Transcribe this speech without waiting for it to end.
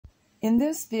In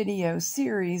this video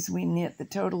series, we knit the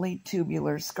totally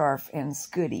tubular scarf and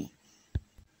scoody.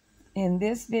 In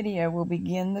this video, we'll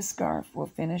begin the scarf. We'll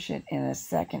finish it in a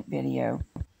second video.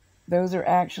 Those are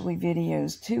actually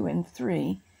videos 2 and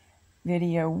 3.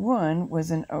 Video 1 was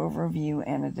an overview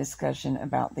and a discussion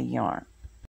about the yarn.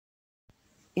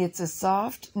 It's a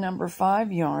soft number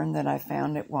 5 yarn that I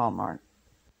found at Walmart,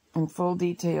 and full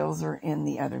details are in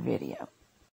the other video.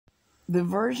 The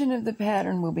version of the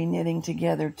pattern we'll be knitting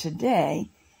together today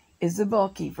is the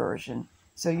bulky version,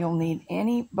 so you'll need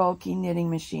any bulky knitting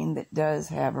machine that does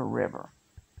have a river.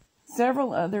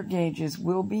 Several other gauges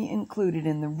will be included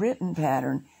in the written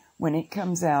pattern when it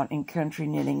comes out in Country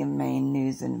Knitting and Maine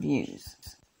News and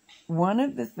Views. One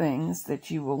of the things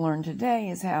that you will learn today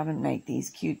is how to make these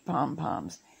cute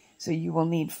pom-poms, so you will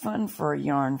need fun fur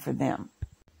yarn for them.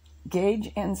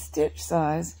 Gauge and stitch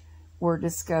size were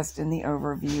discussed in the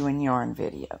overview and yarn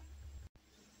video.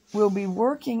 We'll be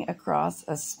working across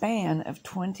a span of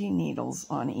 20 needles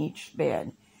on each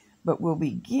bed, but we'll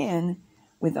begin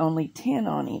with only 10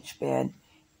 on each bed,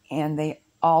 and they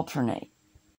alternate.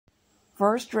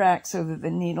 First rack so that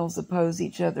the needles oppose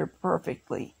each other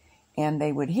perfectly, and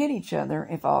they would hit each other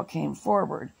if all came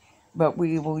forward, but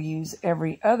we will use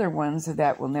every other one so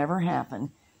that will never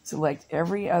happen. Select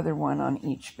every other one on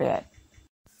each bed.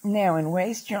 Now in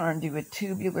waste yarn, do a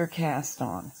tubular cast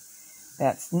on.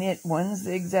 That's knit 1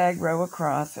 zigzag row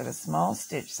across at a small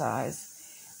stitch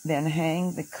size, then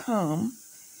hang the comb,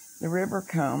 the river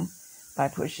comb, by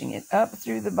pushing it up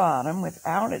through the bottom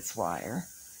without its wire.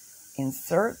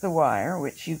 Insert the wire,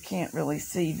 which you can't really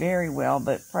see very well,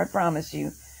 but I promise you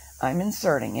I'm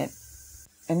inserting it,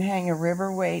 and hang a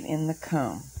river weight in the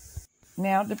comb.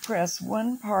 Now to press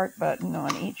 1 part button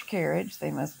on each carriage, they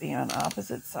must be on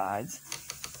opposite sides,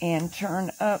 and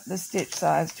turn up the stitch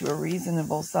size to a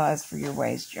reasonable size for your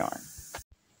waste yarn.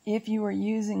 If you are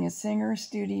using a Singer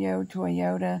Studio,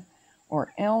 Toyota,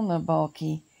 or Elna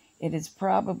bulky, it is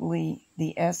probably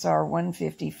the SR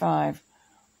 155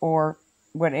 or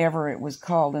whatever it was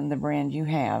called in the brand you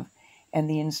have, and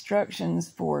the instructions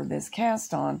for this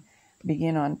cast on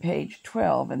begin on page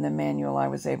 12 in the manual I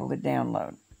was able to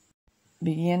download.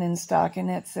 Begin in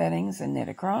stockinette settings and knit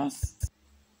across.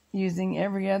 Using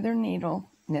every other needle,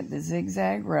 knit the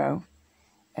zigzag row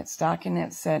at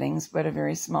stockinette settings, but a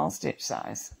very small stitch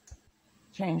size.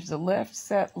 Change the left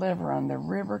set lever on the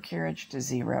river carriage to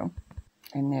 0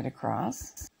 and knit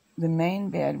across. The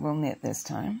main bed will knit this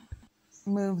time.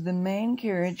 Move the main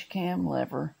carriage cam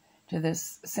lever to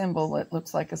this symbol that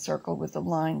looks like a circle with a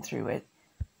line through it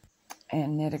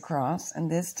and knit across, and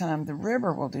this time the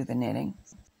river will do the knitting.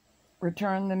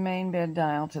 Return the main bed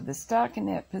dial to the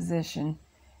stockinette position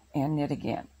and knit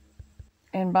again.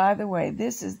 And by the way,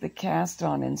 this is the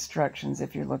cast-on instructions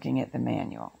if you're looking at the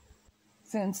manual.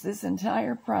 Since this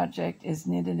entire project is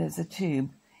knitted as a tube,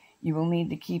 you will need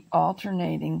to keep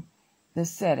alternating the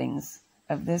settings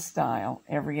of this style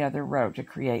every other row to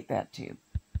create that tube.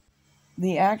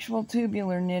 The actual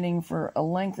tubular knitting for a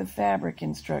length of fabric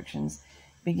instructions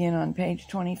begin on page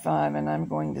 25, and I'm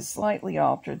going to slightly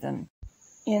alter them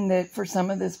in that for some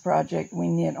of this project we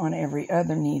knit on every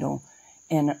other needle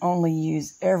and only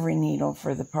use every needle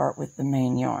for the part with the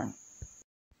main yarn.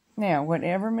 Now,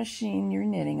 whatever machine you're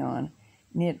knitting on,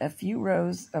 knit a few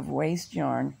rows of waste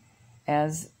yarn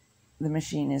as the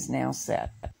machine is now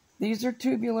set. These are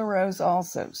tubular rows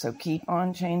also, so keep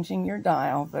on changing your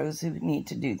dial, those who need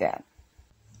to do that.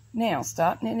 Now,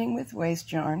 stop knitting with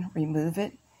waste yarn, remove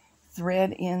it,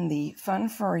 thread in the fun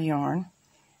fur yarn,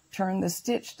 turn the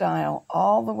stitch dial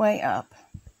all the way up.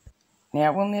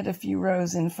 Now we'll knit a few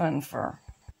rows in fun fur.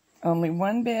 Only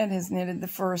one bed has knitted the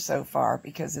fur so far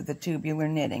because of the tubular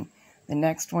knitting. The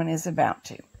next one is about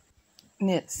to.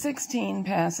 Knit 16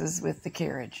 passes with the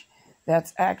carriage.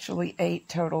 That's actually 8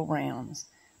 total rounds.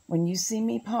 When you see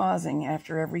me pausing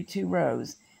after every 2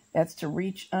 rows, that's to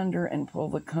reach under and pull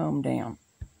the comb down.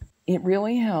 It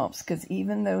really helps because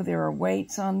even though there are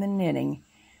weights on the knitting,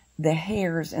 the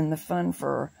hairs in the fun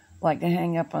fur like to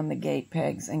hang up on the gate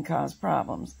pegs and cause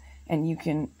problems, and you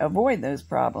can avoid those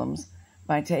problems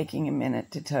by taking a minute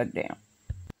to tug down.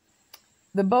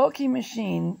 The bulky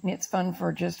machine knits fun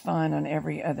fur just fine on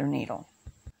every other needle.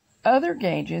 Other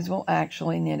gauges will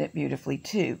actually knit it beautifully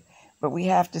too, but we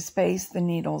have to space the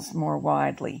needles more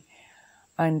widely,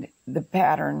 and the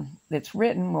pattern that's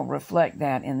written will reflect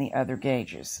that in the other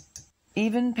gauges.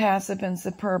 Even Passip and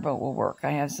Superba will work.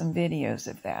 I have some videos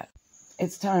of that.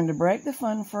 It's time to break the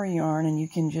fun fur yarn, and you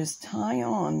can just tie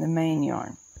on the main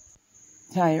yarn.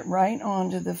 Tie it right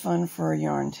onto the fun fur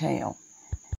yarn tail.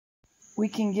 We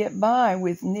can get by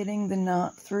with knitting the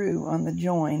knot through on the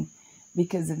join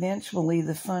because eventually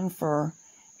the fun fur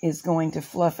is going to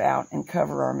fluff out and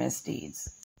cover our misdeeds.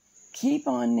 Keep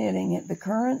on knitting at the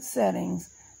current settings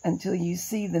until you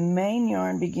see the main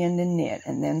yarn begin to knit,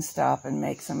 and then stop and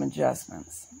make some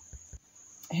adjustments.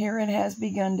 Here it has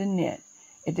begun to knit.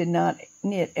 It did not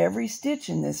knit every stitch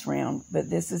in this round, but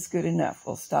this is good enough.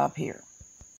 We'll stop here.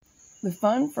 The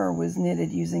fun fur was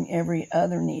knitted using every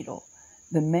other needle.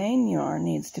 The main yarn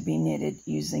needs to be knitted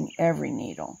using every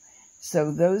needle.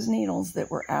 So those needles that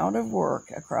were out of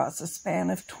work across a span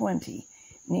of 20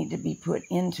 need to be put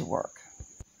into work.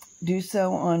 Do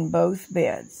so on both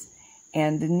beds,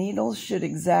 and the needles should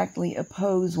exactly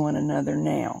oppose one another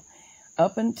now.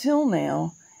 Up until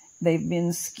now, they've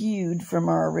been skewed from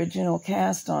our original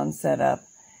cast-on setup,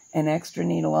 an extra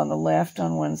needle on the left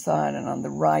on one side and on the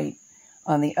right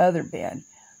on the other bed.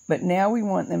 But now we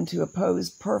want them to oppose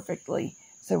perfectly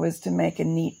so as to make a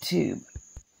neat tube.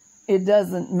 It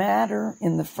doesn't matter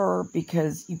in the fur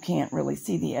because you can't really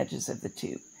see the edges of the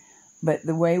tube. But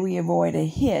the way we avoid a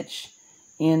hitch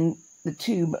in the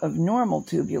tube of normal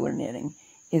tubular knitting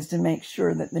is to make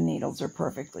sure that the needles are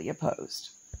perfectly opposed.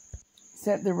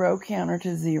 Set the row counter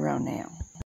to 0 now.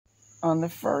 On the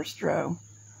first row,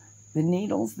 the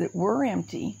needles that were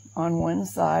empty on one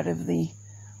side of the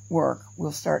work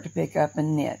will start to pick up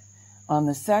and knit. On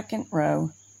the second row,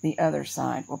 the other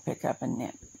side will pick up and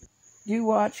knit. Do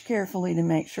watch carefully to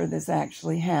make sure this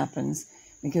actually happens,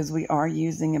 because we are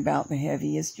using about the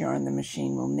heaviest yarn the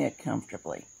machine will knit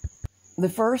comfortably. The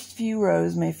first few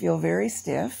rows may feel very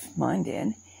stiff, mine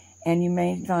did, and you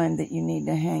may find that you need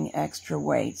to hang extra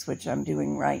weights, which I'm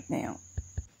doing right now.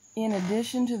 In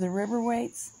addition to the ribber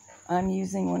weights, I'm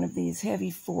using one of these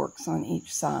heavy forks on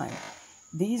each side.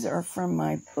 These are from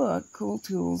my book, Cool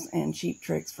Tools and Cheap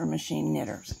Tricks for Machine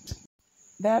Knitters.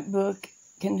 That book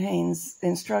contains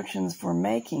instructions for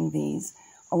making these,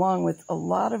 along with a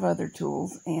lot of other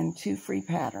tools and 2 free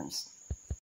patterns.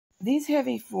 These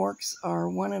heavy forks are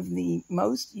one of the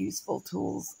most useful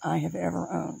tools I have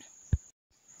ever owned.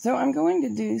 So I'm going to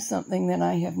do something that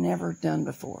I have never done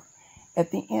before.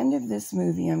 At the end of this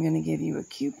movie, I'm going to give you a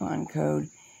coupon code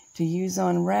to use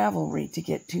on Ravelry to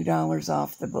get $2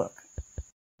 off the book.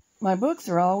 My books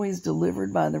are always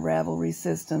delivered by the Ravelry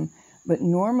system, but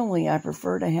normally I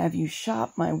prefer to have you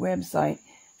shop my website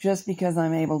just because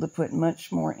I'm able to put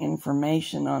much more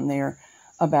information on there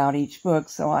about each book,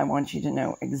 so I want you to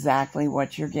know exactly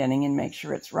what you're getting and make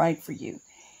sure it's right for you.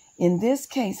 In this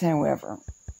case, however,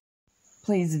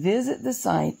 please visit the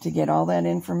site to get all that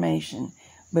information,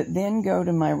 but then go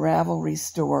to my Ravelry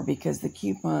store because the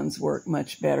coupons work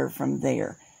much better from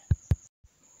there.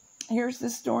 Here's the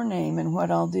store name, and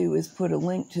what I'll do is put a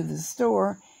link to the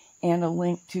store and a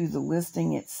link to the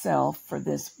listing itself for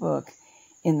this book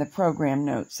in the program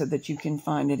notes so that you can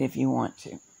find it if you want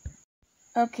to.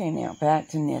 Okay, now back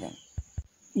to knitting.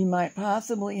 You might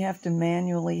possibly have to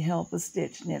manually help a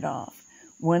stitch knit off.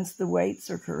 Once the weights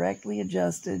are correctly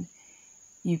adjusted,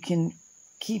 you can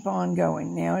keep on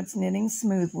going. Now it's knitting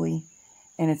smoothly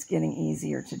and it's getting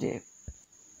easier to do.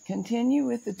 Continue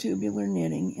with the tubular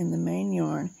knitting in the main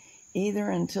yarn either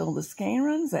until the skein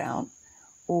runs out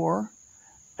or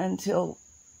until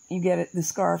you get the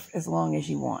scarf as long as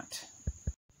you want.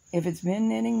 If it's been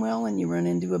knitting well and you run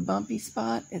into a bumpy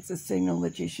spot, it's a signal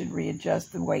that you should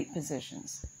readjust the weight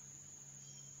positions.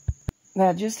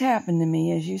 That just happened to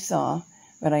me, as you saw,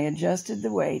 but I adjusted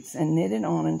the weights and knitted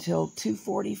on until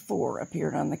 244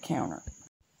 appeared on the counter.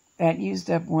 That used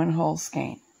up 1 whole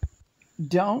skein.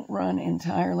 Don't run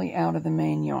entirely out of the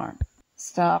main yarn.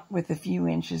 Stop with a few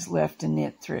inches left to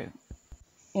knit through.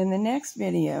 In the next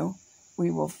video,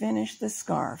 we will finish the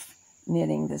scarf,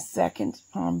 knitting the second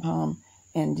pom-pom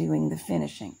and doing the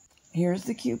finishing. Here's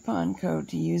the coupon code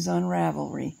to use on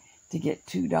Ravelry to get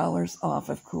 $2 off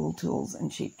of Cool Tools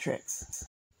and Cheap Tricks.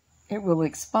 It will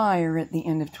expire at the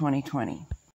end of 2020.